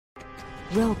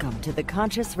Welcome to the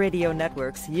Conscious Radio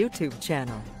Network's YouTube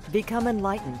channel. Become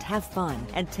enlightened, have fun,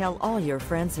 and tell all your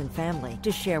friends and family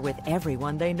to share with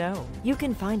everyone they know. You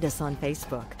can find us on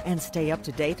Facebook and stay up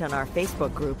to date on our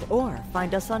Facebook group, or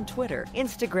find us on Twitter,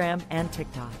 Instagram, and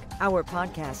TikTok. Our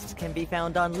podcasts can be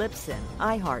found on Libsyn,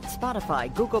 iHeart,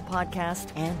 Spotify, Google Podcast,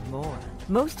 and more.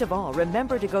 Most of all,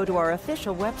 remember to go to our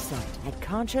official website at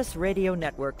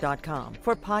consciousradionetwork.com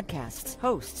for podcasts,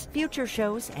 hosts, future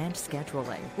shows, and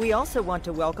scheduling. We also want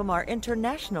to welcome our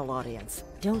international audience.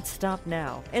 Don't stop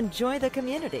now. Enjoy the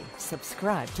community.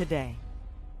 Subscribe today.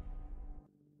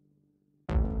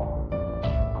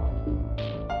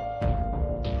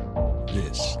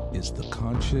 This is the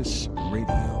Conscious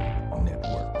Radio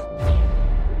Network.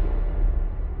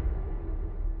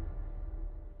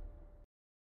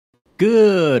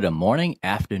 Good morning,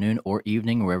 afternoon, or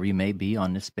evening, wherever you may be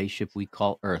on this spaceship we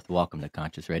call Earth. Welcome to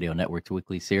Conscious Radio Network's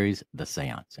weekly series, The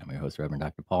Seance. I'm your host, Reverend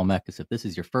Dr. Paul Mekas. If this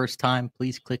is your first time,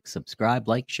 please click subscribe,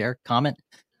 like, share, comment,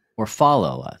 or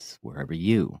follow us wherever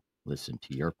you listen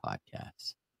to your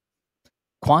podcasts.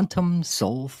 Quantum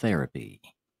Soul Therapy.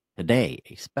 Today,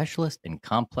 a specialist in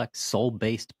complex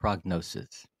soul-based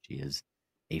prognosis. She is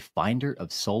a finder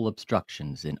of soul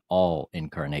obstructions in all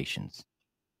incarnations.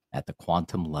 At the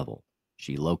quantum level,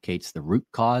 she locates the root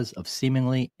cause of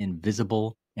seemingly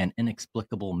invisible and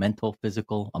inexplicable mental,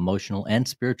 physical, emotional, and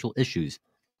spiritual issues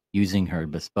using her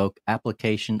bespoke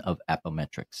application of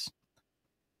apometrics.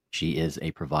 She is a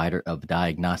provider of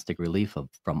diagnostic relief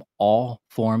from all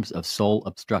forms of soul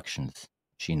obstructions.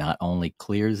 She not only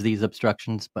clears these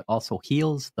obstructions, but also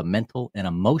heals the mental and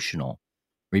emotional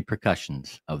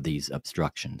repercussions of these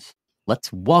obstructions.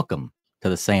 Let's welcome to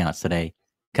the seance today,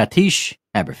 Katische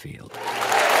Haberfield.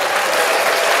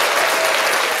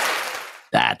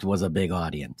 That was a big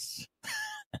audience.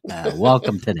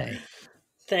 Welcome today.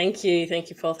 Thank you. Thank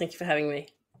you, Paul. Thank you for having me.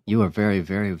 You are very,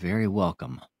 very, very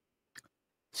welcome.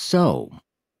 So,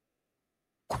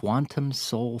 quantum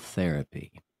soul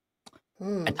therapy.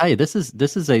 I tell you, this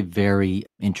is a very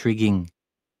intriguing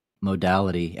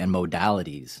modality and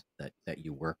modalities that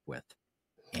you work with.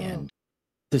 And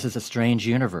this is a strange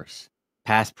universe.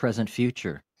 Past, present,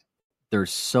 future.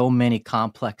 There's so many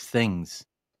complex things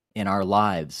in our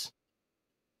lives,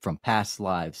 from past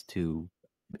lives to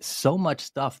so much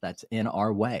stuff that's in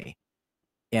our way.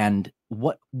 And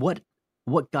what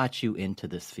got you into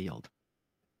this field?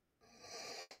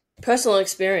 Personal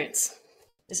experience.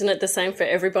 Isn't it the same for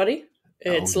everybody?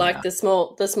 It's like the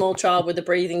small child with the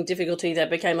breathing difficulty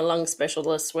that became a lung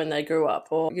specialist when they grew up,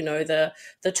 or the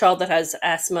child that has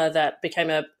asthma that became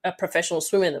a professional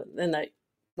swimmer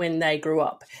when they grew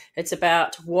up. It's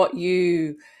about what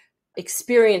you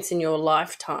experience in your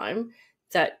lifetime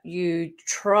that you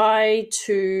try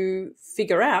to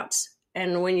figure out.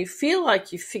 And when you feel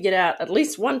like you've figured out at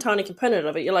least one tiny component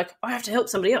of it, you're like, I have to help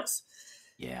somebody else.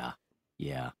 Yeah.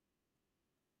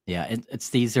 It's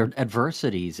these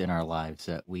adversities in our lives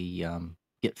that we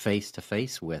get face to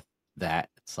face with, that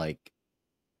it's like,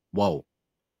 whoa,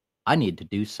 I need to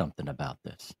do something about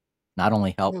this. Not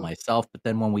only help myself, but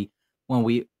then when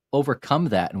we overcome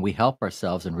that and we help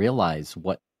ourselves and realize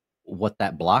what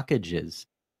that blockage is,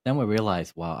 then we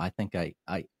realize, wow, I think I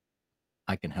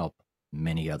can help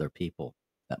many other people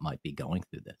that might be going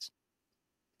through this.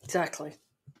 Exactly.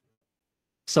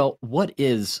 So what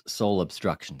is soul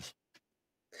obstructions?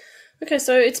 Okay,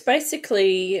 so it's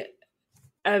basically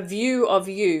a view of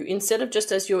you instead of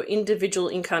just as your individual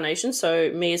incarnation.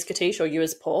 So me as Katische or you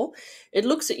as Paul, it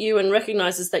looks at you and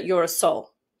recognizes that you're a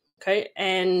soul. Okay,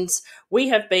 and we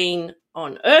have been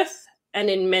on Earth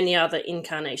and in many other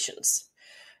incarnations.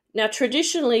 Now,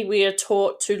 traditionally, we are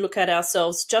taught to look at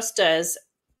ourselves just as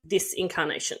this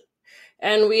incarnation.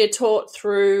 And we are taught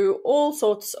through all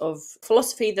sorts of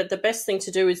philosophy that the best thing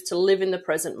to do is to live in the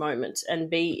present moment and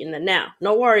be in the now.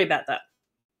 Not worry about that,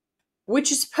 which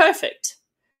is perfect,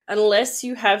 unless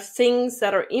you have things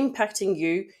that are impacting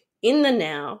you in the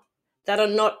now that are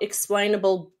not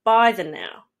explainable by the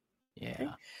now. Yeah. Okay?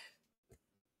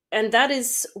 And that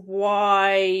is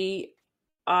why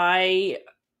I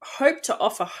hope to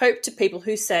offer hope to people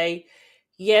who say,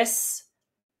 yes,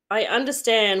 I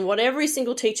understand what every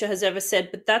single teacher has ever said,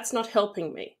 but that's not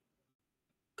helping me.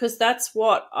 Because that's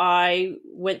what I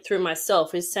went through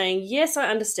myself, is saying, yes,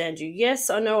 I understand you. Yes,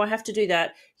 I know I have to do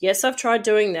that. Yes, I've tried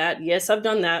doing that. Yes, I've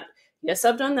done that. Yes,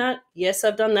 I've done that. Yes,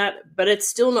 I've done that. But it's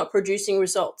still not producing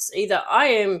results. Either I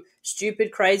am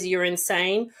stupid, crazy, or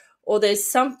insane, or there's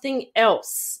something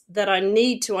else that I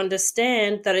need to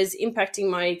understand that is impacting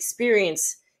my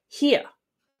experience here.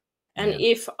 And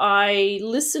if I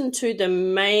listen to the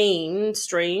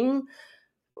mainstream,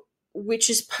 which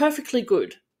is perfectly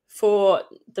good for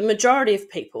the majority of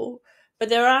people, but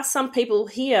there are some people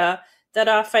here that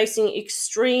are facing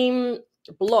extreme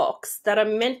blocks that are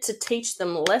meant to teach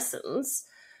them lessons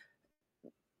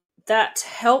that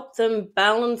help them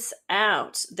balance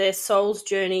out their soul's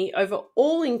journey over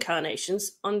all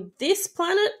incarnations on this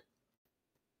planet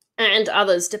and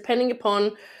others, depending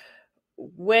upon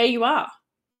where you are.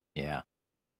 Yeah.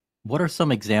 What are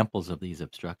some examples of these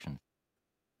obstructions?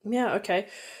 Yeah, okay.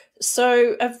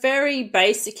 So a very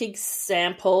basic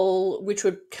example, which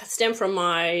would stem from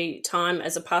my time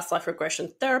as a past life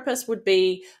regression therapist, would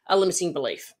be a limiting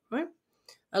belief, right?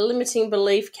 A limiting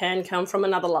belief can come from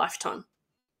another lifetime.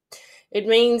 It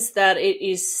means that it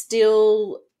is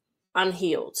still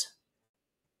unhealed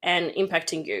and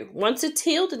impacting you. Once it's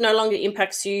healed, it no longer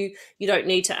impacts you. You don't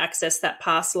need to access that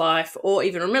past life or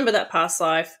even remember that past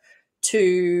life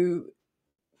to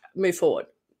move forward.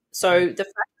 So the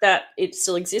fact that it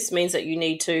still exists means that you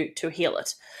need to heal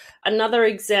it. Another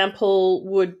example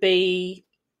would be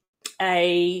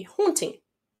a haunting.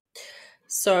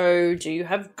 So do you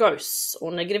have ghosts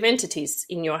or negative entities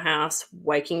in your house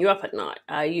waking you up at night?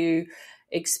 Are you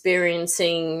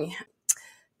experiencing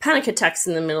panic attacks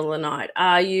in the middle of the night?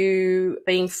 Are you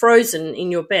being frozen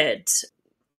in your bed?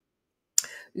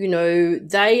 You know,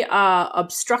 they are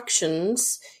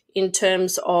obstructions in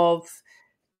terms of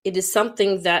it is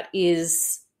something that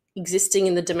is existing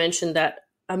in the dimension that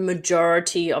a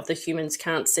majority of the humans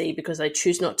can't see because they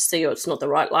choose not to see or it's not the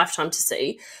right lifetime to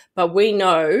see. But we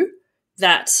know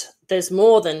that there's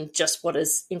more than just what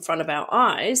is in front of our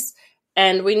eyes.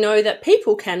 And we know that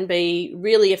people can be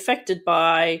really affected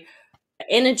by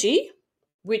energy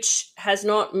which has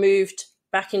not moved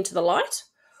back into the light,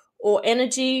 or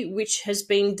energy which has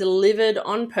been delivered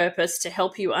on purpose to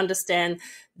help you understand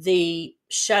the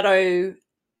shadow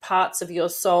parts of your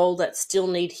soul that still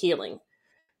need healing.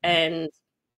 And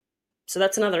so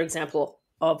that's another example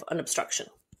of an obstruction.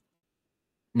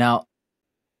 Now,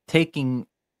 taking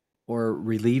or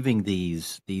relieving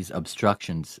these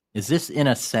obstructions, is this in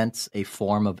a sense a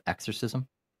form of exorcism?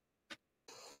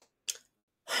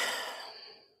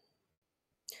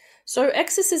 So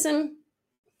exorcism,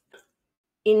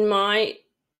 in my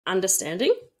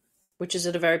understanding, which is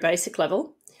at a very basic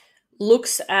level,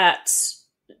 looks at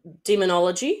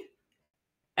demonology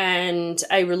and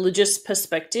a religious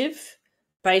perspective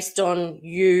based on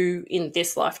you in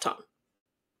this lifetime.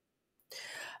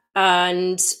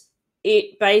 And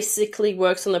it basically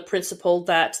works on the principle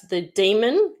that the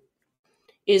demon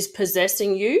is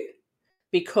possessing you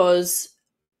because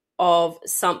of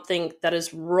something that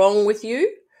is wrong with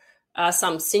you,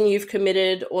 some sin you've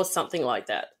committed or something like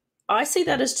that. I see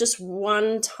that as just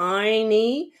one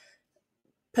tiny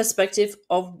perspective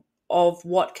of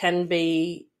what can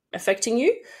be affecting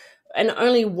you, and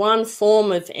only one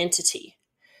form of entity.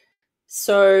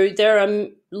 So there are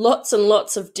lots and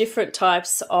lots of different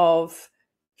types of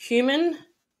human,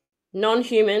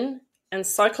 non-human, and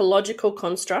psychological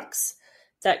constructs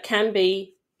that can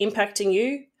be impacting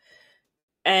you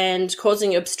and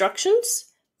causing obstructions.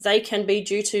 They can be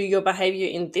due to your behavior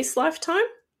in this lifetime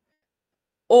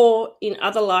or in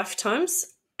other lifetimes,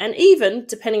 and even,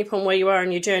 depending upon where you are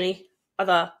in your journey,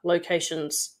 other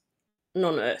locations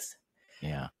non-Earth.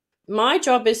 Yeah. My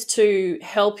job is to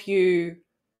help you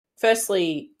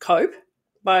firstly cope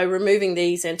by removing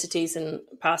these entities and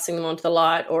passing them onto the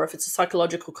light, or if it's a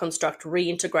psychological construct,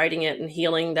 reintegrating it and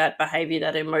healing that behavior,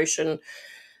 that emotion,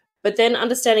 but then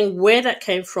understanding where that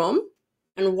came from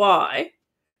and why,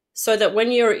 so that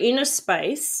when you're in a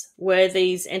space where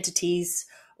these entities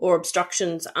or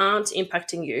obstructions aren't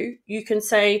impacting you, you can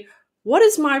say, what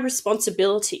is my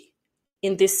responsibility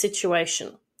in this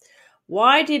situation?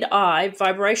 Why did I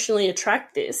vibrationally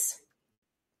attract this?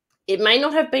 It may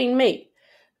not have been me,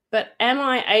 but am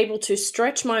I able to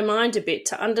stretch my mind a bit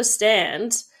to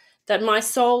understand that my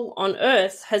soul on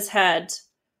Earth has had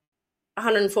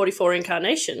 144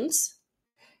 incarnations,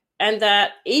 and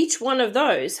that each one of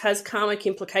those has karmic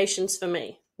implications for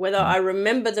me, whether I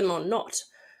remember them or not.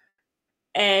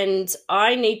 And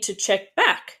I need to check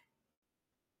back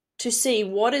to see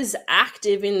what is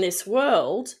active in this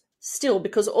world still,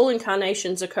 because all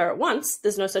incarnations occur at once.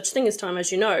 There's no such thing as time,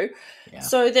 as you know. Yeah.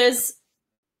 So there's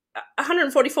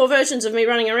 144 versions of me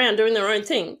running around doing their own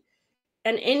thing.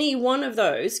 And any one of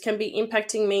those can be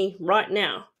impacting me right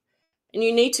now. And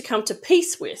you need to come to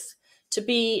peace with, to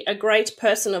be a great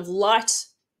person of light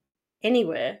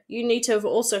anywhere, you need to have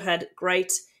also had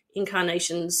great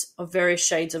incarnations of various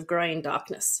shades of grey and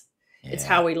darkness. Yeah. It's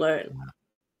how we learn.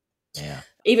 Yeah.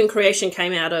 Even creation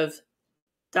came out of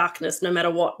darkness, no matter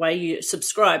what way you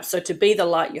subscribe. So to be the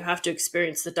light, you have to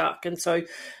experience the dark. And so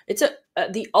it's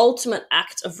the ultimate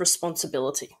act of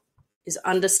responsibility. is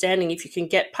understanding. If you can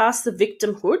get past the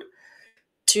victimhood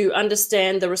to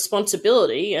understand the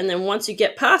responsibility, and then once you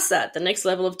get past that, the next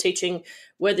level of teaching,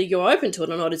 whether you're open to it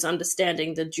or not, is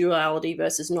understanding the duality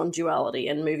versus non-duality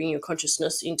and moving your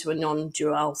consciousness into a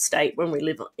non-dual state when we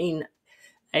live in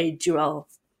a dual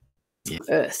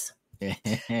earth.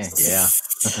 Yeah.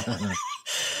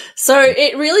 So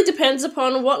it really depends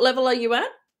upon what level are you at,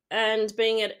 and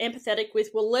being empathetic with,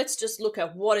 well, let's just look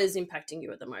at what is impacting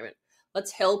you at the moment.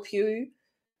 Let's help you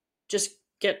just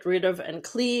get rid of and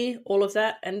clear all of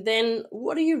that. And then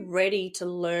what are you ready to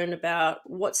learn about?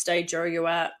 What stage are you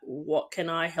at? What can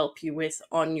I help you with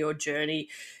on your journey?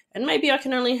 And maybe I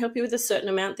can only help you with a certain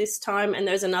amount this time. And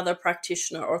there's another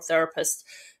practitioner or therapist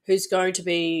who's going to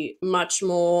be much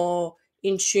more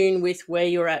in tune with where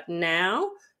you're at now,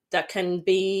 that can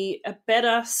be a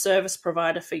better service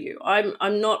provider for you.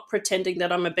 I'm not pretending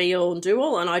that I'm a be-all and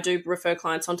do-all, and I do refer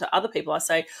clients on to other people. I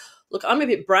say, look, I'm a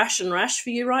bit brash and rash for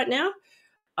you right now.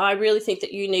 I really think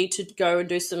that you need to go and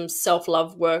do some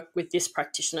self-love work with this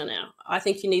practitioner now. I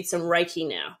think you need some Reiki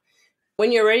now.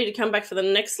 When you're ready to come back for the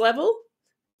next level,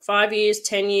 5 years,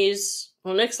 10 years,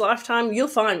 or next lifetime, you'll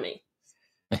find me.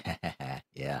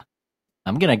 Yeah.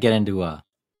 I'm going to get into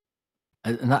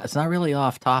it's not really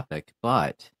off topic,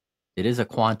 but it is a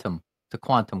quantum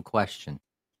question,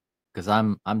 because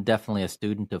I'm definitely a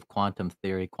student of quantum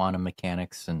theory, quantum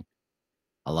mechanics, and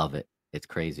I love it. It's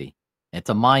crazy. It's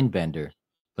a mind bender.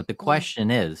 But the question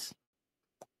is,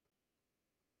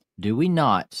 do we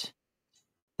not,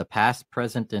 the past,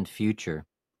 present, and future,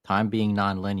 time being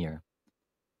nonlinear,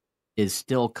 is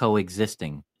still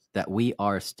coexisting, that we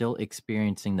are still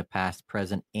experiencing the past,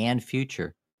 present, and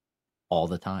future all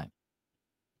the time?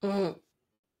 Mm.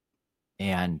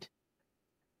 And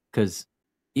because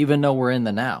even though we're in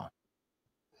the now,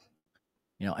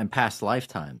 in past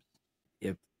lifetimes,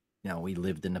 if we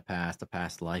lived in the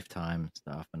past lifetime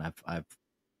stuff, and I've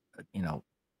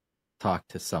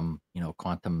talked to some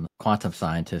quantum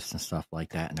scientists and stuff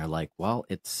like that, and they're like, well,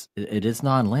 it is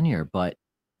nonlinear, but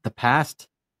the past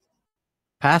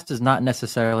is not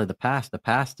necessarily the past. The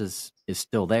past is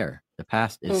still there. The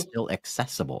past is still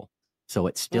accessible, so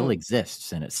it still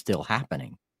exists and it's still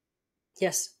happening.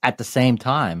 Yes. At the same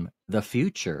time, the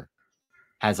future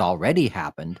has already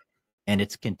happened and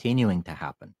it's continuing to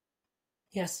happen.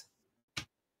 Yes.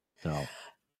 So,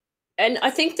 and I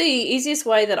think the easiest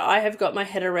way that I have got my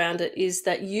head around it is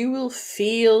that you will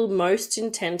feel most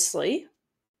intensely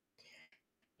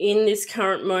in this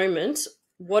current moment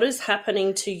what is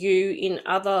happening to you in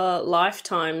other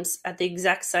lifetimes at the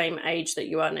exact same age that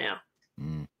you are now.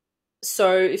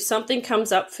 So if something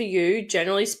comes up for you,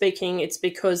 generally speaking, it's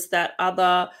because that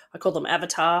other, I call them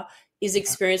avatar, is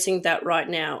experiencing that right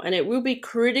now. And it will be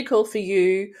critical for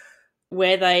you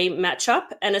where they match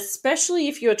up. And especially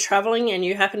if you're traveling and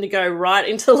you happen to go right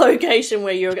into the location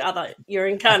where you're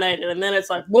incarnated, and then it's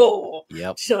like, whoa.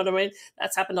 Yep. Do you know what I mean?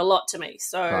 That's happened a lot to me.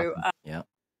 So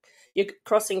you're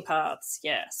crossing paths.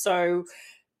 Yeah. So,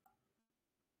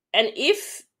 and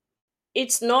if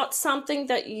it's not something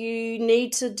that you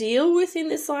need to deal with in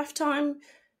this lifetime,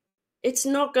 it's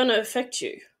not going to affect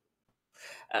you.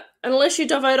 Unless you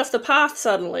divert off the path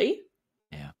suddenly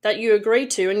that you agreed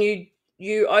to, and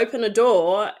you open a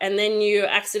door and then you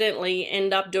accidentally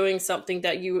end up doing something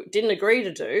that you didn't agree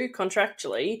to do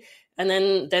contractually, and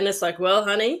then it's like, well,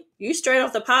 honey, you strayed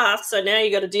off the path, so now you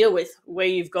got to deal with where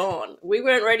you've gone. We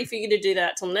weren't ready for you to do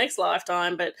that till next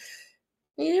lifetime, but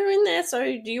you're in there, so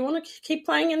do you want to keep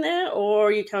playing in there, or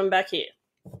are you coming back here?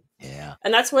 Yeah.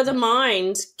 And that's where the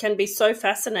mind can be so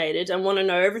fascinated and want to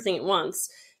know everything at once.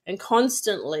 And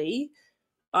constantly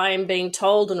I am being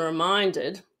told and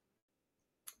reminded,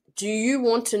 do you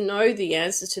want to know the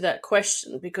answer to that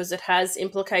question? Because it has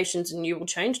implications and you will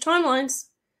change timelines.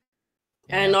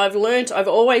 Yeah. And I've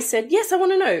always said, yes, I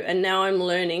want to know. And now I'm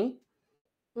learning,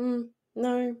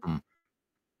 no,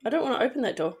 I don't want to open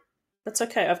that door. That's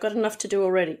okay. I've got enough to do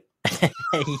already.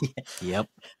 Yep.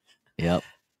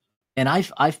 And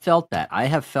I've felt that. I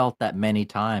have felt that many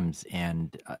times.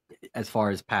 And as far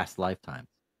as past lifetimes,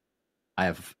 I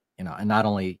have, and not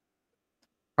only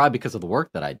probably because of the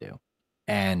work that I do,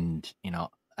 and,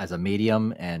 as a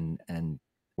medium and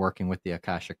working with the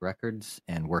Akashic Records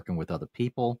and working with other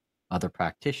people, other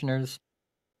practitioners,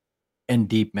 and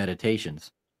deep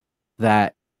meditations,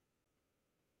 that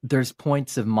there's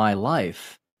points of my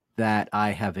life that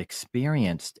I have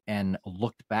experienced and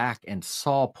looked back and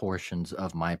saw portions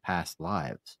of my past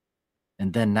lives.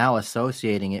 And then now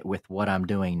associating it with what I'm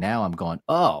doing now, I'm going,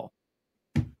 oh,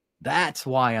 that's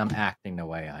why I'm acting the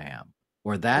way I am.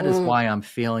 Or that is why I'm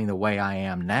feeling the way I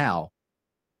am now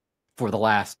for the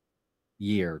last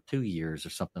year, 2 years, or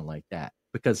something like that.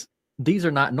 Because these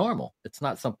are not normal. It's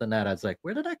not something that I was like,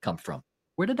 where did that come from?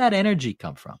 Where did that energy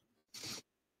come from?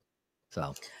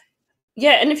 So,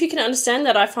 yeah, and if you can understand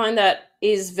that, I find that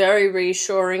is very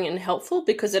reassuring and helpful,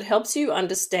 because it helps you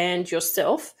understand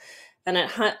yourself, and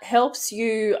it helps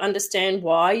you understand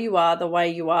why you are the way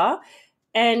you are,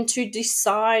 and to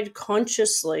decide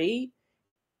consciously,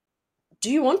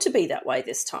 do you want to be that way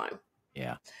this time?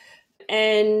 yeah.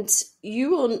 And you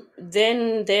will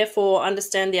then therefore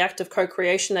understand the act of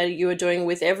co-creation that you are doing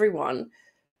with everyone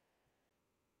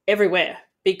everywhere,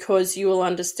 because you will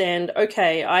understand,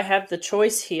 okay, I have the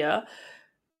choice here.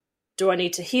 Do I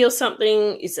need to heal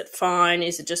something? Is it fine?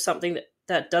 Is it just something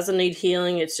that doesn't need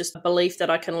healing? It's just a belief that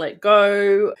I can let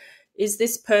go. Is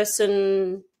this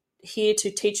person here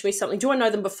to teach me something? Do I know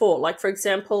them before? Like, for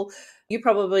example, you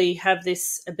probably have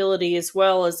this ability as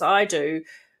well as I do.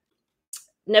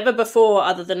 Never before,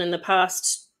 other than in the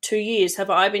past 2 years, have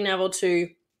I been able to,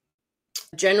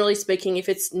 generally speaking, if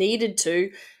it's needed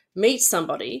to, meet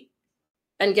somebody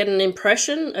and get an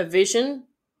impression, a vision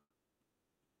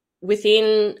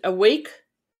within a week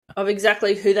of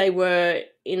exactly who they were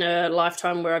in a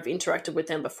lifetime where I've interacted with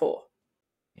them before.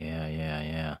 Yeah, yeah,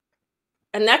 yeah.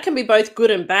 And that can be both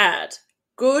good and bad.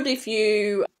 Good if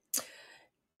you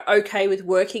are okay with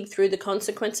working through the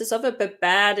consequences of it, but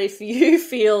bad if you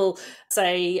feel,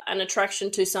 say, an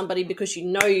attraction to somebody because you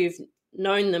know you've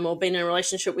known them or been in a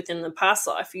relationship with them in the past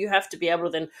life. You have to be able to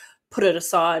then put it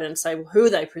aside and say, well, who are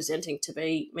they presenting to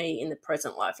be me in the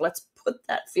present life? Let's put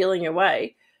that feeling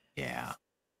away. Yeah.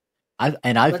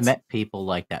 I've met people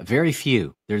like that. Very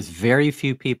few. There's very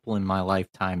few people in my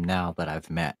lifetime now that I've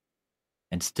met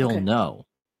and still know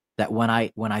that when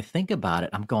I think about it,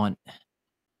 I'm going,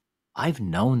 I've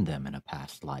known them in a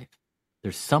past life.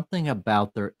 There's something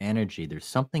about their energy. There's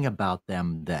something about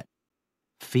them that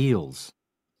feels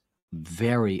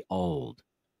very old,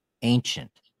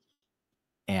 ancient.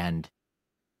 And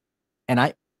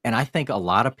I think a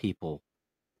lot of people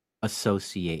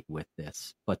associate with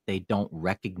this, but they don't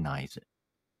recognize it.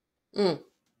 Mm,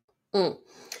 mm.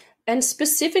 And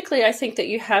specifically, I think that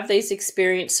you have these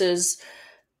experiences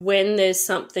when there's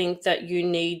something that you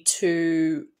need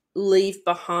to leave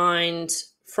behind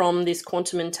from this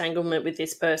quantum entanglement with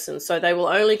this person. So they will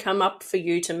only come up for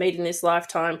you to meet in this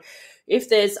lifetime if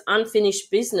there's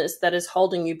unfinished business that is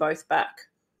holding you both back.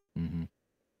 Mm-hmm.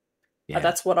 Yeah.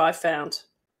 That's what I found.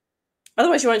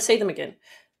 Otherwise, you won't see them again.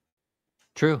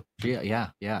 True. Yeah.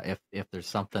 If there's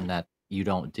something that you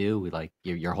don't do, like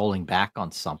you're holding back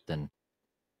on something,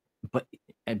 but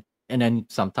and then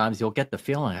sometimes you'll get the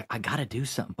feeling I got to do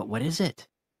something, but what is it?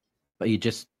 But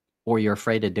or you're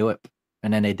afraid to do it,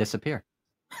 and then they disappear.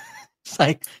 It's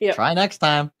like, try next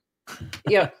time.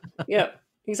 Yeah,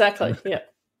 exactly. Yeah.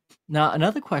 Now,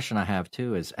 another question I have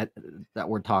too is that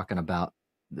we're talking about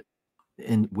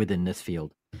within this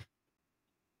field.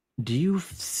 Do you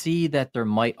see that there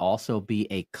might also be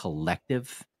a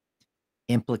collective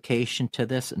implication to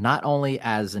this, not only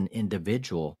as an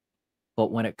individual,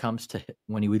 but when it comes to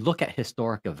when we look at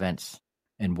historic events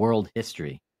in world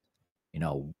history,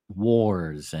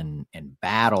 wars and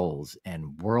battles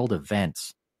and world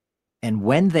events, and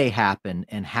when they happen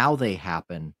and how they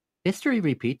happen, history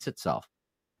repeats itself.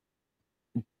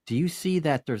 Do you see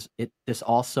that this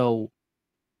also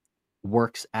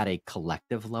works at a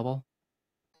collective level?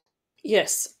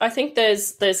 Yes, I think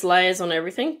there's layers on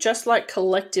everything. Just like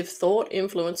collective thought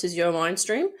influences your mind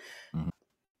stream,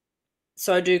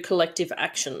 so do collective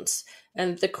actions.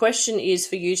 And the question is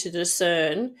for you to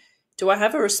discern, do I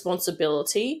have a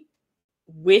responsibility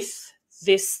with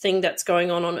this thing that's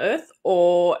going on Earth,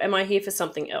 or am I here for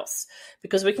something else?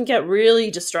 Because we can get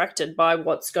really distracted by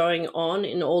what's going on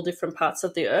in all different parts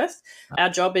of the Earth.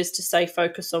 Our job is to stay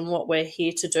focused on what we're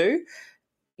here to do.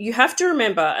 You have to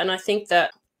remember, and I think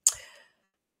that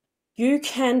you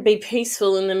can be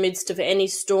peaceful in the midst of any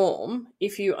storm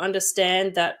if you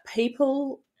understand that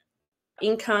people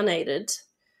incarnated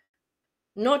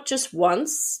not just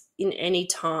once in any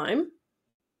time,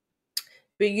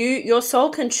 but your soul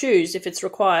can choose, if it's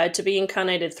required, to be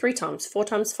incarnated 3 times, 4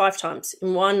 times, 5 times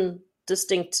in one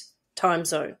distinct time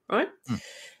zone, right?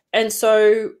 And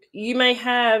so you may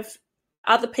have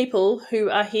other people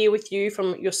who are here with you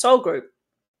from your soul group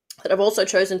that have also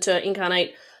chosen to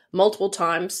incarnate multiple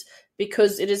times,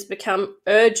 because it has become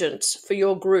urgent for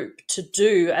your group to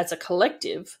do as a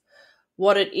collective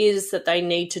what it is that they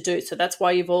need to do. So that's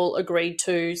why you've all agreed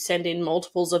to send in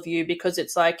multiples of you, because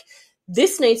it's like,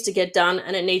 this needs to get done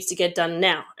and it needs to get done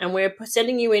now. And we're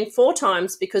sending you in 4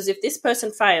 times because if this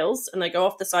person fails and they go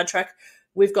off the sidetrack,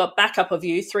 we've got backup of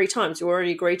you 3 times. You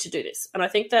already agreed to do this. And I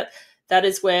think that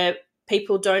is where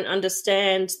people don't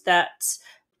understand that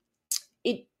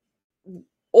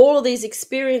all of these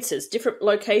experiences, different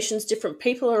locations, different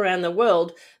people around the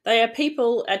world, they are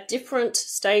people at different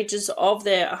stages of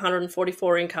their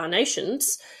 144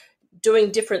 incarnations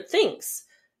doing different things.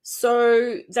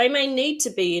 So they may need to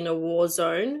be in a war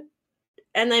zone,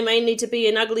 and they may need to be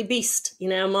an ugly beast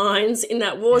in our minds in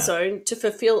that war zone to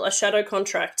fulfill a shadow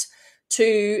contract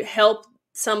to help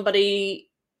somebody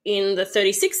in the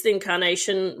 36th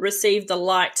incarnation receive the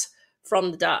light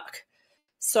from the dark.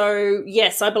 So,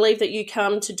 yes, I believe that you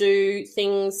come to do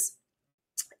things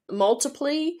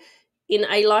multiply in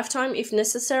a lifetime if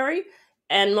necessary,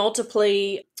 and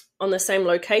multiply on the same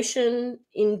location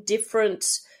in different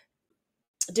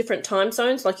time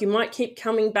zones. Like you might keep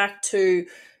coming back to,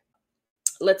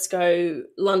 let's go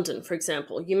London, for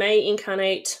example. You may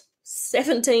incarnate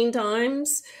 17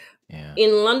 times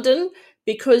in London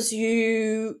because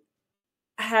you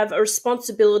have a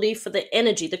responsibility for the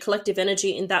energy, the collective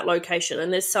energy in that location.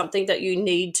 And there's something that you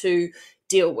need to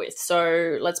deal with.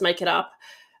 So let's make it up.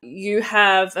 You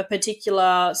have a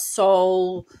particular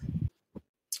soul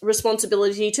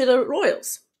responsibility to the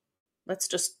royals. Let's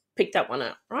just pick that one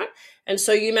out, right? And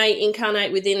so you may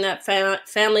incarnate within that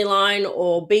family line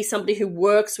or be somebody who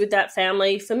works with that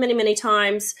family for many, many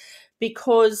times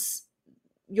because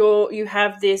you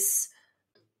have this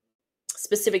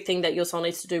specific thing that your soul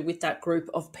needs to do with that group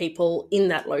of people in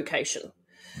that location.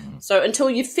 So until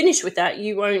you finish with that,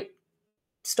 you won't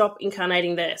stop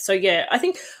incarnating there. So yeah, I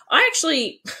think I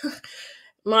actually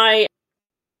my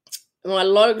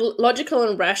logical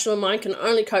and rational mind can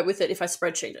only cope with it if I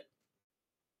spreadsheet it.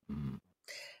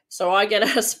 So I get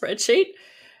a spreadsheet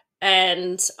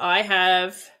and I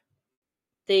have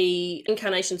the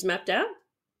incarnations mapped out.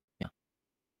 Yeah.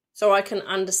 So I can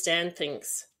understand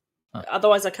things.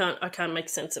 Otherwise I can't make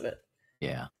sense of it.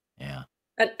 Yeah. Yeah.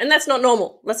 And that's not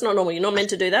normal. That's not normal. You're not meant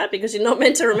to do that because you're not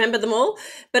meant to remember them all.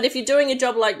 But if you're doing a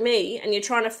job like me and you're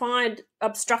trying to find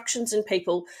obstructions in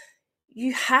people,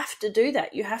 you have to do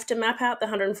that. You have to map out the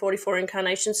 144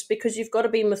 incarnations because you've got to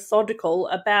be methodical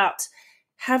about,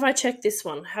 have I checked this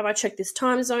one? Have I checked this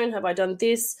time zone? Have I done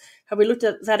this? Have we looked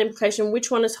at that implication?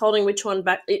 Which one is holding which one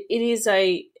back? It is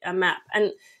a map.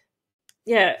 And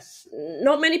yeah,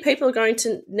 not many people are going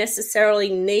to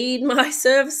necessarily need my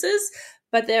services,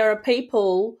 but there are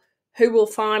people who will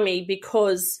find me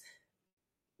because,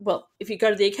 well, if you go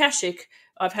to the Akashic,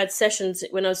 I've had sessions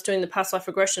when I was doing the past life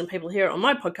regression, people hear it on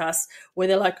my podcast, where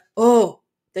they're like, oh,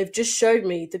 they've just showed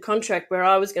me the contract where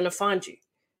I was going to find you.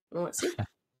 And I'm like, see?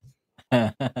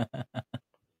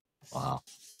 Wow.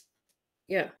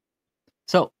 Yeah.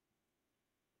 So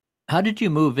how did you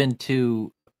move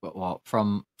into, well,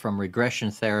 from regression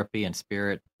therapy and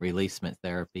spirit releasement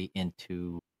therapy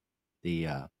into the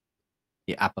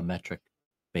apometric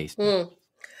based?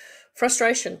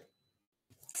 Frustration,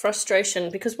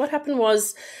 because what happened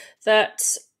was that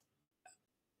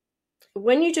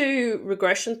when you do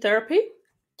regression therapy,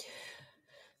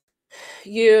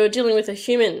 you're dealing with a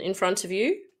human in front of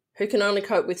you who can only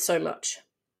cope with so much.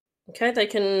 Okay,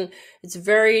 it's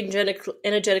very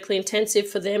energetically intensive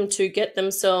for them to get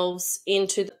themselves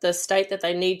into the state that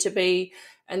they need to be,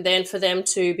 and then for them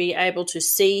to be able to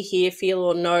see, hear, feel,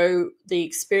 or know the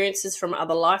experiences from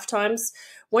other lifetimes.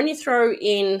 When you throw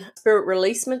in spirit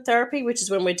releasement therapy, which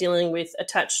is when we're dealing with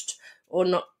attached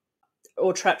or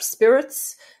trapped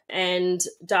spirits and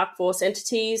dark force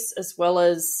entities, as well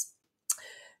as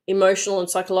emotional and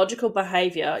psychological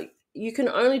behavior, you can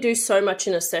only do so much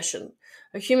in a session.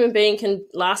 A human being can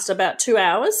last about 2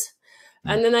 hours,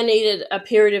 and then they need a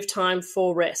period of time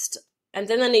for rest, and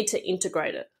then they need to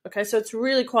integrate it. Okay, so it's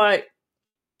really quite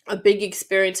a big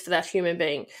experience for that human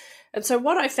being. And so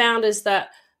what I found is that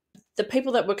the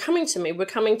people that were coming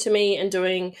to me and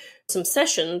doing some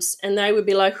sessions, and they would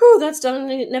be like, oh, that's done,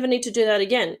 never need to do that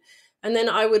again. And then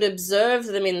I would observe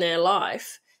them in their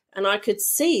life, and I could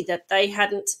see that they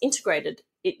hadn't integrated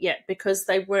it yet because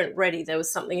they weren't ready. There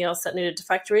was something else that needed to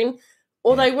factor in,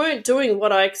 or they weren't doing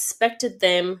what I expected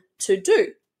them to do.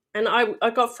 And I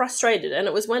got frustrated. And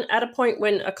it was at a point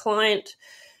when a client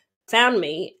found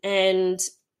me and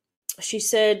she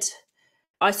said,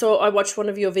 I watched one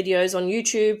of your videos on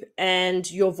YouTube and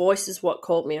your voice is what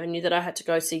called me. I knew that I had to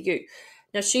go see you.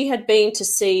 Now, she had been to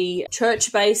see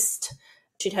church-based,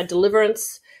 she'd had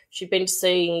deliverance, she'd been to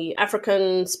see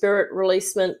African spirit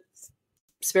release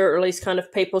kind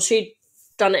of people. She'd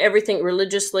done everything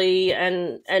religiously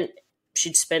and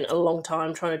she'd spent a long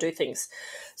time trying to do things.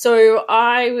 So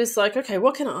I was like, okay,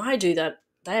 what can I do that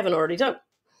they haven't already done?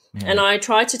 Yeah. And I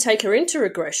tried to take her into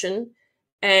regression,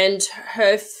 and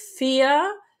her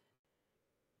fear,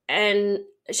 and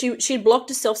she blocked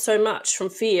herself so much from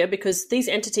fear because these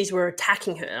entities were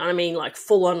attacking her. I mean, like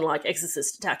full on, like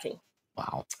exorcist attacking.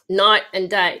 Wow. night and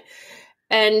day.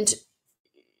 And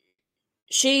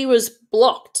she was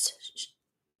blocked,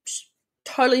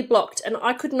 totally blocked. And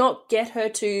I could not get her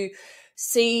to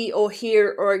see or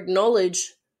hear or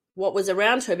acknowledge what was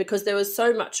around her because there was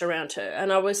so much around her.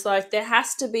 And I was like, there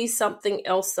has to be something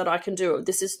else that I can do.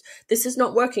 This is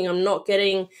not working. I'm not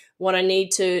getting what I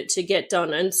need to get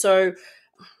done. And so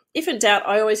if in doubt,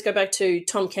 I always go back to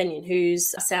Tom Kenyon,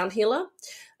 who's a sound healer,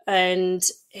 and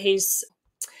he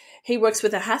works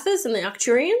with the Hathas and the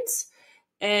Arcturians.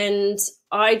 And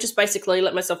I just basically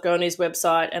let myself go on his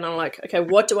website, and I'm like, okay,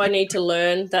 what do I need to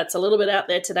learn that's a little bit out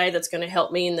there today that's going to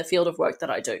help me in the field of work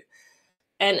that I do?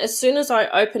 And as soon as I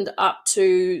opened up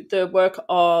to the work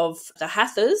of the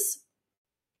Hathas,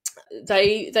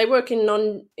 they work in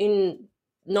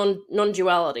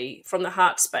non-duality from the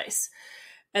heart space.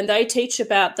 And they teach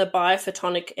about the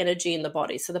biophotonic energy in the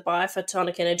body. So the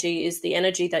biophotonic energy is the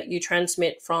energy that you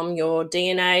transmit from your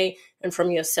DNA and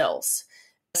from your cells.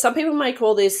 Some people may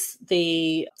call this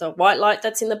the white light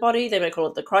that's in the body. They may call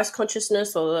it the Christ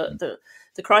consciousness or the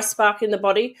Christ spark in the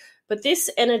body. But this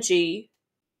energy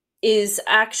is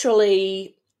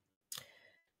actually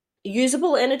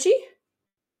usable energy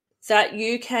that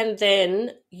you can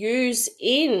then use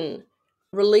in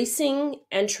releasing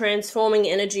and transforming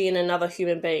energy in another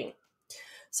human being.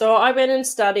 So I went and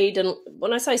studied, and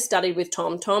when I say studied with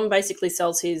Tom basically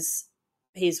sells his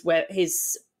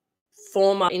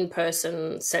former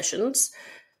in-person sessions,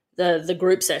 the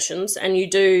group sessions, and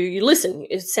you listen.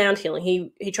 It's sound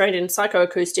healing. He trained in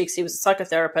psychoacoustics. He was a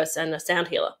psychotherapist and a sound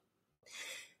healer.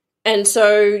 And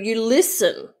so you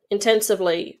listen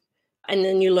intensively, and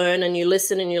then you learn, and you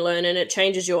listen, and you learn, and it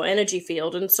changes your energy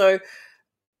field. And so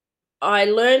I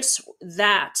learnt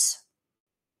that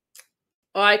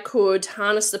I could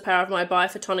harness the power of my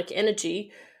biophotonic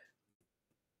energy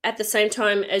at the same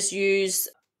time as use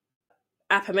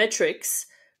apometrics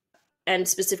and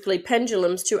specifically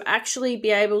pendulums to actually be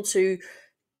able to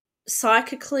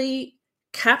psychically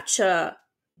capture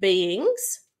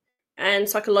beings and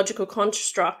psychological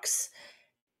constructs,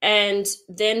 and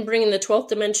then bring in the 12th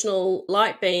dimensional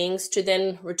light beings to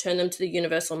then return them to the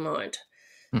universal mind.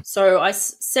 So I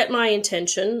set my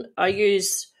intention. I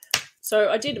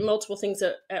did multiple things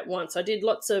at once. I did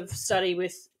lots of study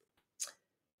with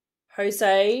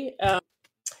Jose.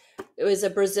 It was a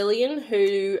Brazilian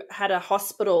who had a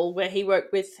hospital where he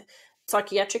worked with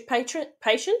psychiatric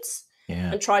patients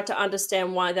and tried to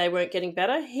understand why they weren't getting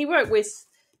better. He worked with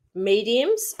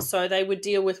mediums, so they would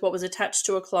deal with what was attached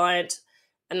to a client,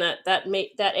 and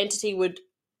that entity would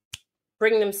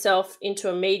bring themselves into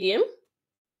a medium,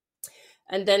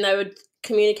 and then they would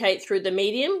communicate through the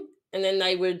medium, and then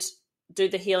they would do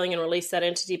the healing and release that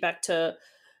entity back to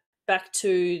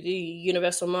the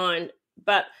universal mind.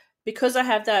 But because I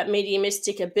have that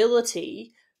mediumistic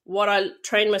ability, what I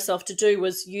trained myself to do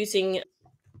was using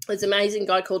this amazing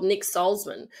guy called Nick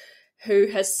Salzman, who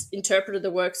has interpreted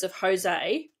the works of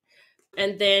Jose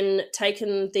and then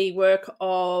taken the work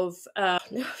of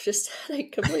just had a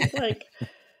complete blank.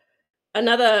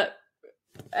 Another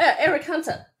Eric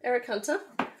Hunter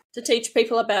to teach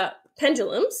people about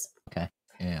pendulums. Okay.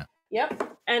 Yeah.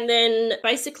 Yep. And then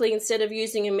basically instead of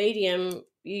using a medium,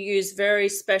 you use very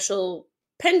special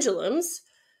pendulums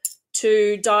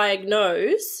to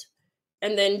diagnose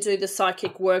and then do the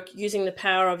psychic work using the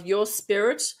power of your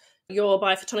spirit, your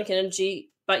biophotonic energy.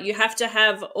 But you have to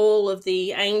have all of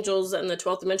the angels and the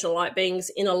 12th dimensional light beings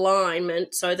in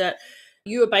alignment so that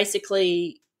you are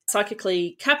basically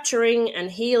psychically capturing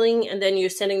and healing, and then you're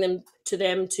sending them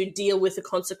to deal with the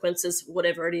consequences,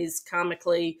 whatever it is,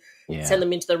 karmically, send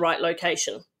them into the right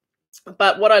location.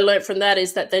 But what I learned from that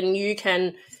is that then you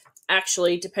can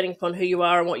actually, depending upon who you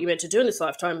are and what you're meant to do in this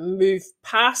lifetime, move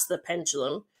past the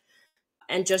pendulum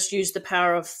and just use the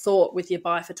power of thought with your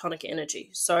biophotonic energy.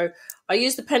 So I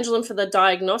use the pendulum for the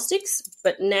diagnostics,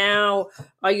 but now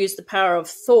I use the power of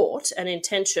thought and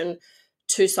intention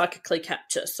to psychically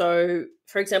capture. So,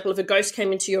 for example, if a ghost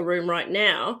came into your room right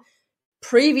now,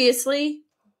 previously,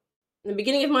 in the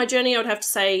beginning of my journey, I would have to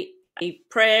say a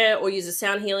prayer or use a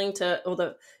sound healing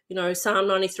Psalm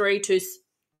 93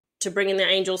 to bring in the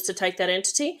angels to take that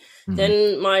entity. Mm-hmm.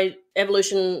 Then my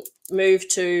evolution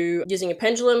moved to using a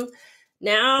pendulum.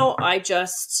 Now I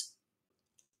just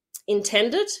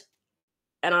intend it,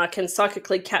 and I can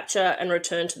psychically capture and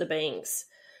return to the beings.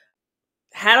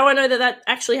 How do I know that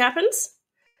actually happens?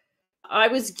 I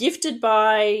was gifted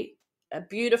a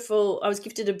beautiful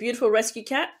rescue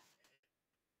cat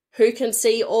who can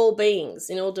see all beings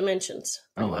in all dimensions,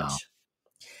 pretty much.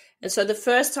 And so the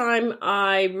first time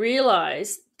I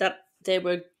realized that there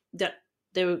were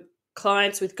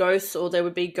clients with ghosts, or there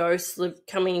would be ghosts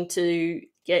coming to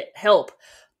get help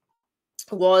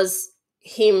was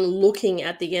him looking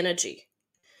at the energy.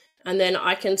 And then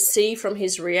I can see from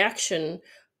his reaction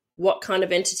what kind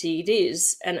of entity it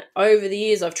is. And over the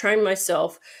years, I've trained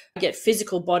myself. I get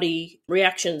physical body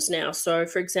reactions now. So,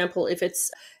 for example, if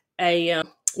it's a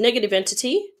negative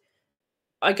entity,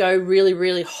 I go really,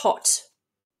 really hot.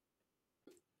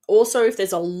 Also, if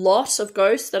there's a lot of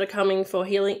ghosts that are coming for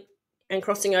healing and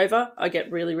crossing over, I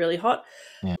get really, really hot.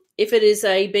 Yeah. If it is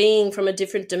a being from a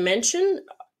different dimension,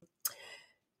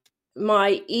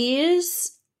 my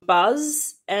ears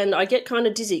buzz and I get kind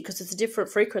of dizzy because it's a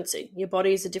different frequency. Your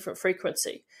body is a different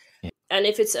frequency. Yeah. And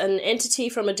if it's an entity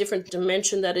from a different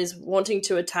dimension that is wanting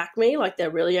to attack me, like they're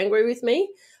really angry with me,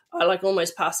 I like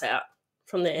almost pass out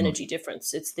from the energy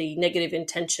difference. It's the negative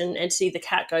intention entity. The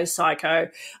cat goes psycho.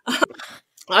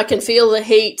 I can feel the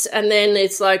heat, and then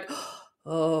it's like,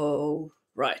 oh,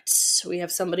 right, we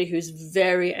have somebody who's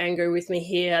very angry with me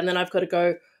here, and then I've got to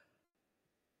go,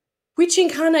 which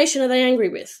incarnation are they angry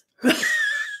with?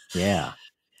 Yeah.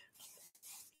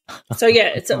 So, yeah,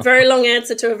 it's a very long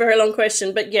answer to a very long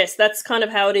question, but yes, that's kind of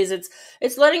how it is.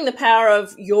 It's letting the power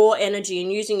of your energy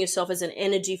and using yourself as an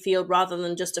energy field rather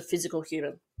than just a physical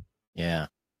human. Yeah.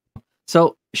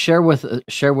 So share with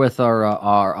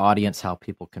our audience how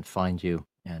people can find you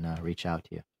and reach out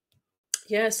to you.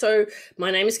 Yeah, so my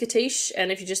name is Katische,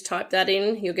 and if you just type that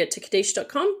in, you'll get to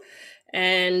katische.com,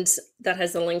 and that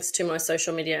has the links to my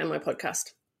social media and my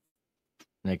podcast.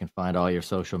 They can find all your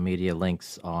social media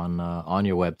links on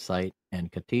your website.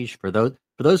 And Katische, for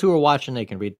those who are watching, they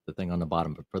can read the thing on the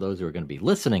bottom. But for those who are going to be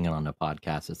listening on the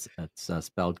podcast, it's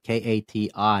spelled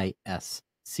KATISCHE.com.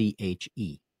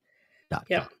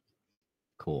 Yeah.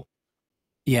 Cool.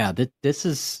 Yeah, this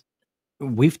is.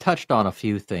 We've touched on a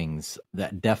few things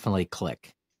that definitely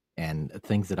click, and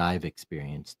things that I've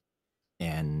experienced,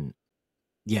 and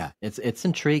yeah, it's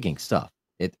intriguing stuff.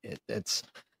 It's.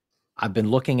 I've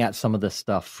been looking at some of this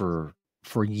stuff for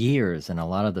years, and a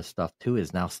lot of the stuff too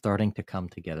is now starting to come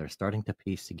together, starting to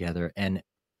piece together. And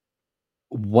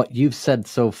what you've said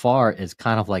so far is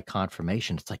kind of like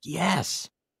confirmation. It's like,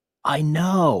 yes, I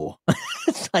know.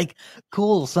 It's like,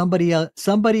 cool. Somebody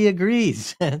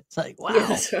agrees. It's like, wow. Yeah,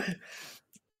 that's right.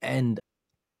 And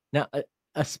now,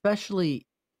 especially,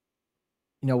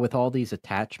 with all these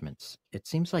attachments, it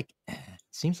seems like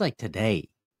today,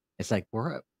 it's like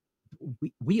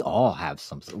we all have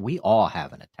we all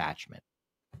have an attachment,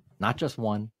 not just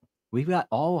one.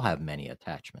 All have many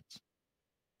attachments.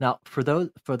 Now, for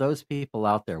those people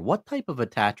out there, what type of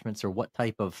attachments or what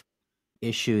type of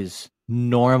issues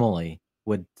normally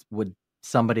would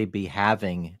somebody be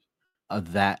having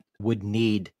that would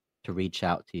need to reach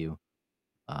out to you?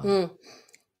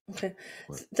 Okay.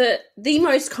 The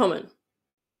most common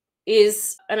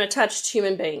is an attached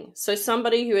human being. So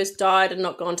somebody who has died and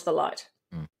not gone to the light.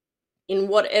 In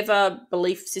whatever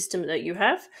belief system that you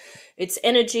have, it's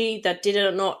energy that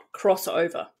did not cross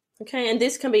over. Okay. And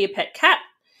this can be a pet cat.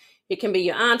 It can be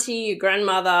your auntie, your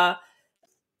grandmother.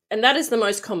 And that is the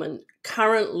most common.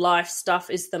 Current life stuff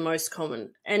is the most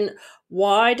common. And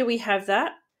why do we have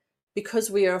that?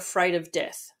 Because we are afraid of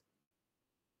death.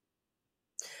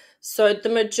 So the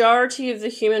majority of the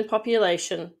human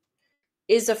population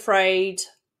is afraid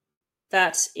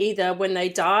that either when they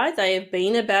die, they have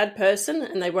been a bad person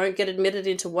and they won't get admitted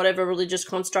into whatever religious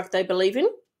construct they believe in,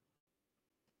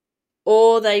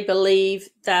 or they believe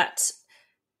that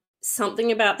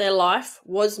something about their life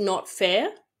was not fair,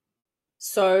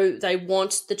 so they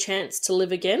want the chance to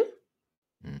live again,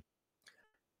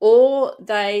 or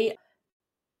they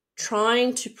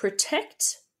trying to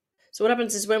protect. So what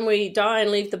happens is when we die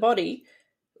and leave the body,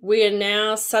 we are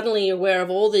now suddenly aware of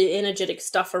all the energetic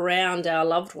stuff around our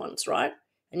loved ones, right?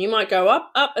 And you might go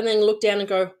up, and then look down and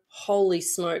go, holy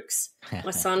smokes,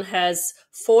 my son has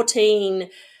 14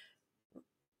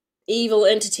 evil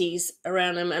entities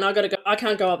around him, and I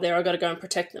can't go up there, I got to go and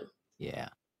protect them. Yeah.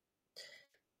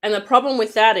 And the problem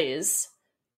with that is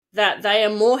that they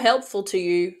are more helpful to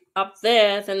you up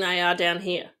there than they are down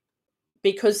here.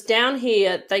 Because down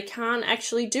here, they can't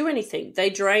actually do anything. They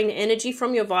drain energy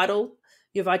from your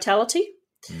vitality,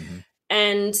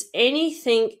 and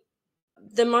anything.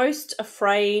 The most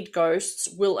afraid ghosts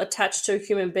will attach to a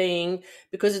human being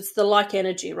because it's the like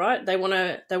energy, right? They want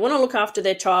to look after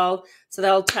their child, so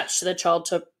they'll attach to their child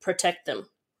to protect them.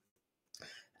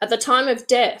 At the time of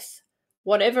death,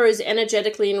 whatever is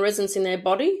energetically in resonance in their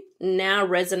body now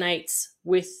resonates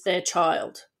with their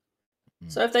child.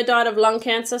 So if they died of lung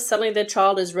cancer, suddenly their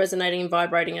child is resonating and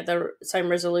vibrating at the same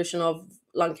resolution of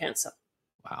lung cancer.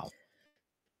 Wow.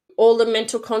 All the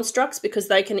mental constructs, because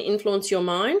they can influence your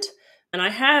mind, and I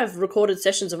have recorded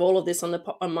sessions of all of this on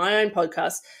my own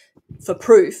podcast for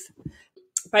proof.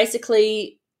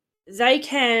 Basically, they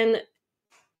can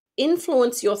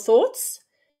influence your thoughts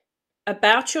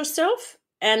about yourself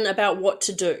and about what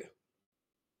to do.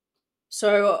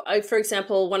 So, for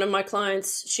example, one of my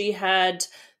clients, she had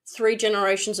 3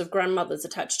 generations of grandmothers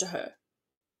attached to her.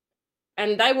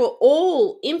 And they were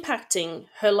all impacting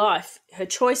her life, her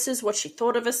choices, what she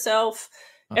thought of herself,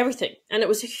 everything. And it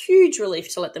was a huge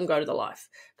relief to let them go to the life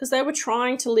because they were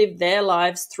trying to live their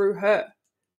lives through her.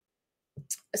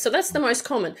 So that's the most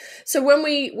common. So when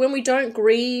we don't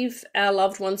grieve our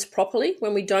loved ones properly,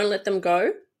 when we don't let them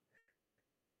go,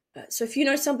 so if you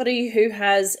know somebody who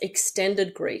has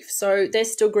extended grief, so they're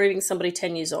still grieving somebody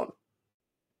 10 years on,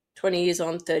 20 years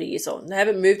on, 30 years on, they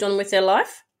haven't moved on with their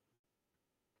life,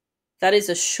 that is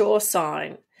a sure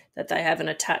sign that they have an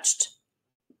attached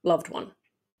loved one.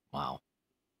 Wow.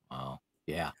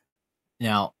 Yeah.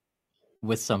 Now,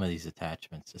 with some of these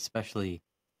attachments, especially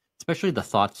the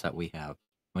thoughts that we have,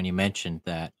 when you mentioned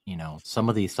that, some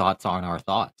of these thoughts aren't our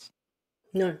thoughts.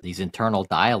 No. These internal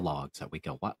dialogues that we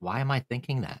go, why am I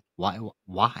thinking that?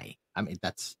 Why? I mean,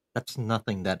 that's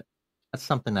something that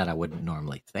I wouldn't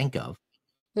normally think of.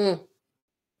 Mm.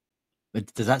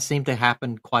 But does that seem to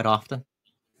happen quite often?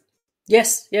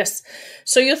 Yes.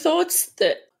 So your thoughts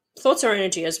are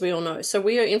energy, as we all know. So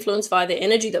we are influenced by the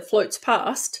energy that floats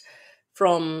past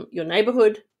from your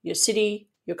neighborhood, your city,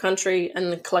 your country,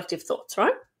 and the collective thoughts,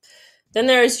 right? Then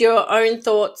there is your own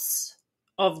thoughts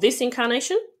of this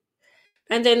incarnation,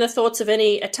 and then the thoughts of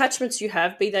any attachments you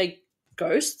have, be they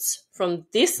ghosts from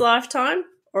this lifetime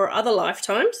or other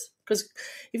lifetimes. Because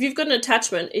if you've got an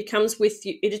attachment, it comes with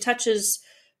you. It attaches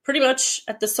pretty much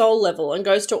at the soul level and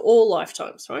goes to all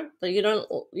lifetimes, right? Like you don't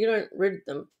rid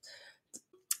them.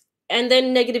 And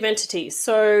then negative entities.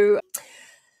 So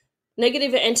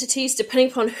negative entities,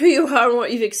 depending upon who you are and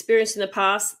what you've experienced in the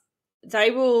past,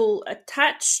 they will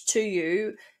attach to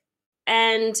you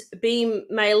and be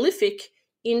malefic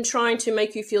in trying to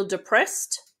make you feel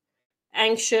depressed,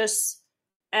 anxious,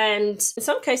 and in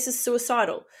some cases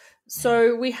suicidal.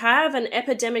 So we have an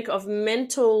epidemic of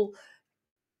mental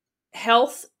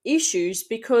health issues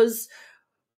because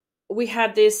we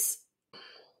have this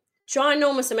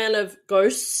ginormous amount of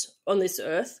ghosts on this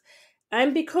earth,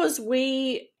 and because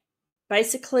we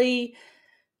basically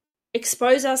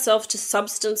expose ourselves to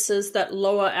substances that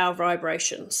lower our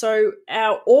vibration. So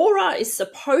our aura is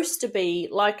supposed to be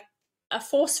like a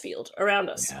force field around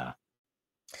us. Yeah.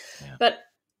 But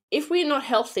if we're not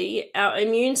healthy, our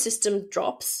immune system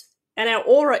drops, and our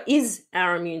aura is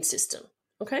our immune system,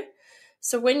 okay?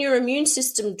 So when your immune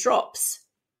system drops,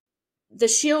 the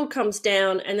shield comes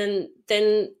down, and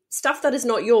then stuff that is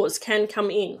not yours can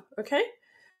come in, okay?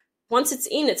 Once it's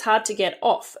in, it's hard to get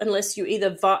off unless you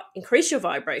either increase your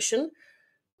vibration,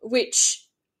 which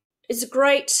is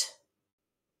great,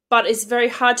 but it's very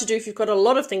hard to do if you've got a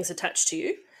lot of things attached to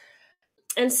you.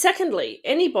 And secondly,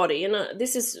 anybody, and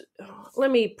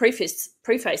let me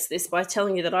preface this by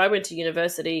telling you that I went to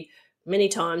university many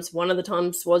times. One of the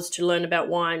times was to learn about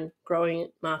wine, growing,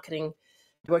 marketing.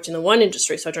 I worked in the wine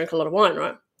industry, so I drank a lot of wine,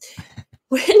 right?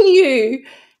 When you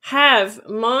have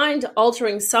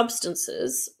mind-altering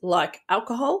substances like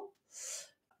alcohol,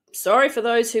 sorry for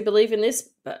those who believe in this,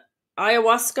 but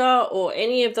ayahuasca or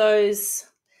any of those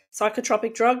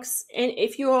psychotropic drugs, and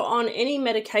if you are on any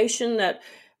medication that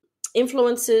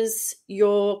influences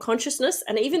your consciousness,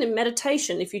 and even in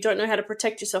meditation, if you don't know how to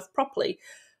protect yourself properly,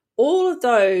 all of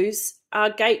those are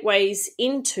gateways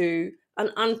into an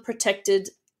unprotected,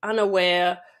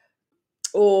 unaware,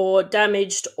 or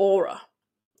damaged aura.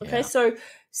 Okay, Yeah. So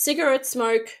cigarette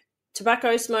smoke,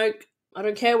 tobacco smoke, I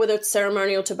don't care whether it's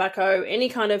ceremonial tobacco, any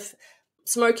kind of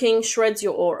smoking shreds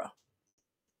your aura.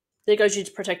 There goes your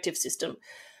protective system.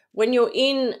 When you're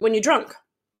drunk,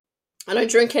 I don't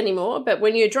drink anymore, but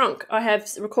when you're drunk, I have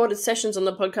recorded sessions on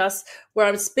the podcast where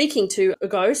I'm speaking to a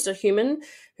ghost, a human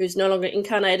who's no longer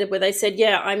incarnated, where they said,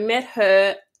 yeah, I met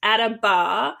her at a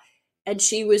bar and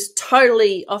she was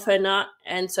totally off her nut,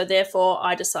 and so therefore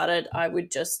I decided I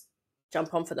would just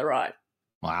jump on for the ride.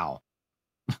 Wow.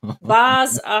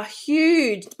 Bars are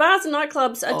huge. Bars and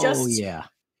nightclubs are just... Oh, yeah.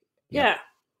 Yeah.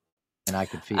 And I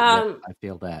could feel I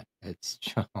feel that. It's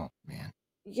oh man.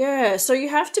 Yeah, so you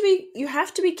have to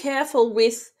be careful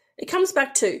with, it comes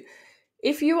back to,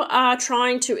 if you are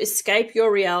trying to escape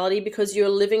your reality because you're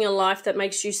living a life that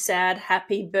makes you sad,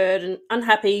 happy,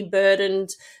 unhappy,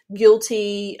 burdened,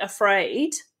 guilty,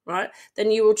 afraid, right? Then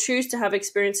you will choose to have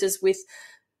experiences with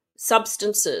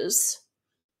substances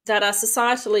that are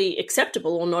societally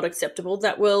acceptable or not acceptable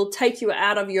that will take you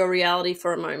out of your reality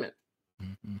for a moment.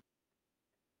 Mm-hmm.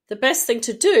 the best thing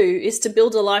to do is to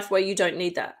build a life where you don't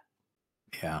need that.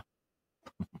 Yeah.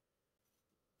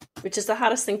 Which is the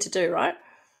hardest thing to do, right?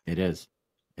 It is.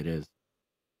 It is.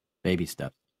 Baby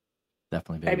steps.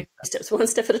 Definitely baby steps, one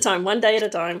step at a time, one day at a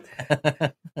time.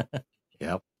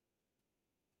 Yep.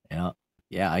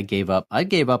 Yeah. I gave up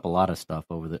a lot of stuff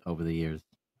over the years,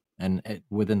 and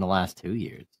within the last 2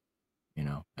 years,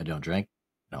 I don't drink,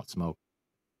 I don't smoke.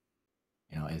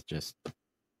 It's just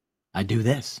I do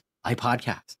this. I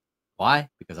podcast. Why?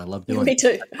 Because I love doing Me it.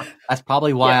 too. That's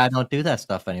probably why I don't do that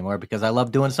stuff anymore, because I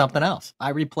love doing something else. I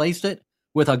replaced it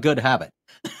with a good habit.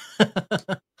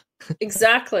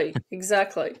 Exactly.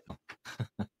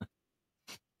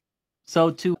 So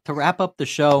to wrap up the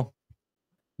show,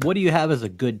 what do you have as a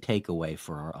good takeaway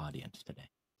for our audience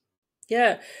today?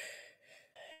 Yeah.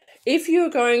 If you're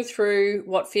going through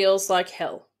what feels like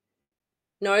hell,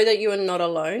 know that you are not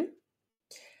alone,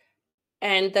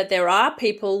 and that there are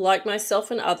people like myself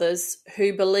and others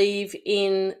who believe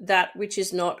in that which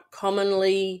is not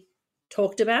commonly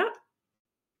talked about,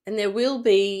 and there will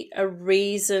be a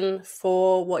reason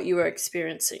for what you are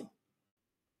experiencing.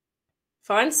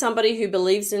 Find somebody who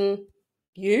believes in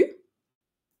you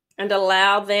and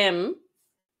allow them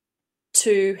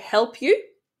to help you,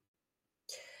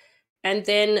 and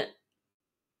then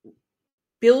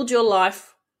build your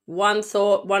life one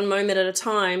thought, one moment at a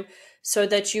time, so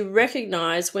that you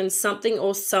recognize when something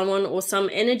or someone or some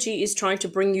energy is trying to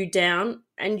bring you down,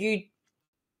 and you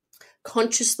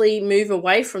consciously move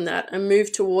away from that and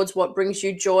move towards what brings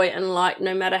you joy and light,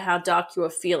 no matter how dark you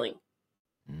are feeling.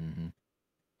 Mm-hmm.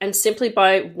 And simply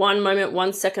by one moment,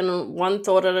 1 second, one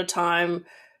thought at a time,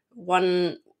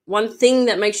 one thing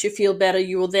that makes you feel better,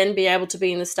 you will then be able to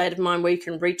be in the state of mind where you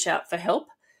can reach out for help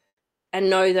and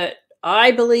know that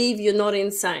I believe you're not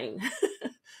insane.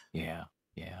 Yeah.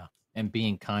 And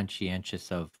being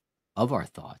conscientious of our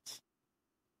thoughts.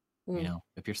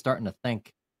 If you're starting to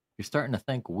think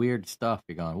weird stuff,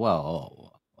 you're going,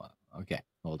 whoa, okay,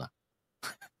 hold on.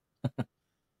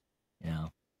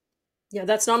 Yeah,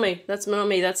 that's not me.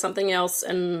 That's something else,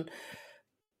 and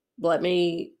let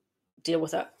me deal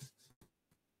with that.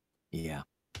 Yeah.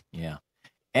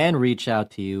 And reach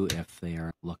out to you if they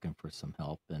are looking for some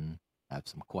help and have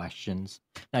some questions.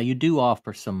 Now, you do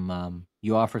offer some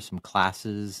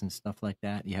classes and stuff like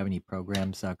that. Do you have any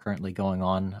programs currently going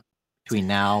on between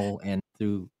now and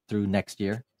through next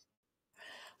year?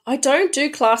 I don't do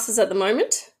classes at the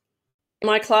moment.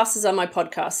 My classes are my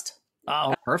podcast.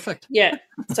 Oh, perfect. Yeah,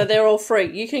 so they're all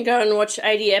free. You can go and watch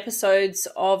 80 episodes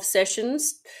of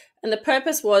sessions, and the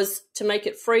purpose was to make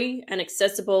it free and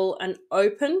accessible and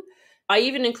open. I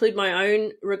even include my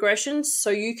own regressions, so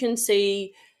you can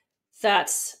see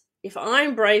that if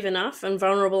I'm brave enough and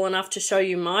vulnerable enough to show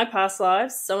you my past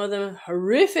lives, some of them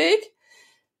horrific,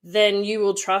 then you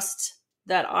will trust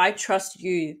that I trust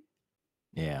you.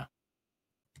 Yeah.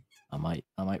 I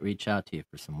might reach out to you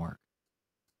for some work.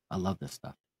 I love this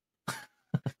stuff.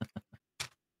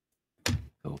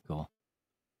 Cool.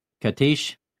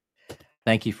 Katish,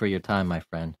 thank you for your time, my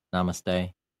friend.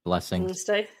 Namaste. Blessings.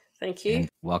 Namaste. Thank you. And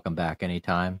welcome back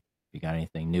anytime. If you got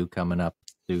anything new coming up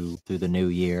through the new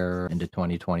year into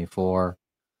 2024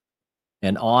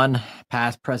 and on,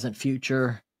 past, present,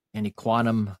 future, any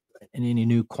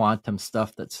new quantum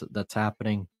stuff that's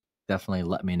happening, definitely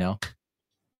let me know.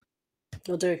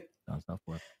 Will do.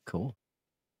 Cool.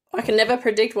 I can never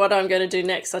predict what I'm going to do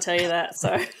next, I'll tell you that.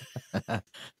 So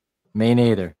Me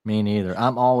neither.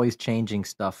 I'm always changing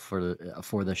stuff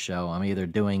for the show. I'm either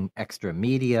doing extra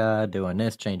media, doing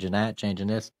this, changing that, changing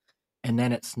this, and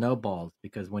then it snowballs,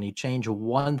 because when you change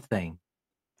one thing,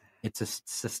 it's a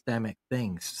systemic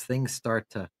thing. Things start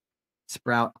to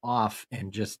sprout off,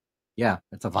 and just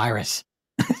it's a virus.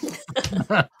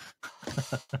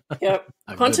 Yep.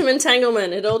 Quantum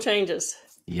entanglement, it all changes.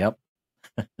 Yep.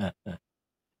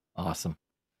 Awesome.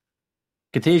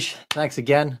 Katish, thanks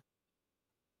again.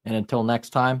 And until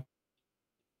next time,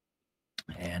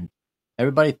 and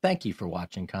everybody, thank you for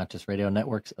watching Conscious Radio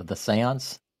Network's The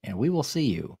Seance, and we will see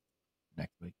you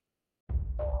next week.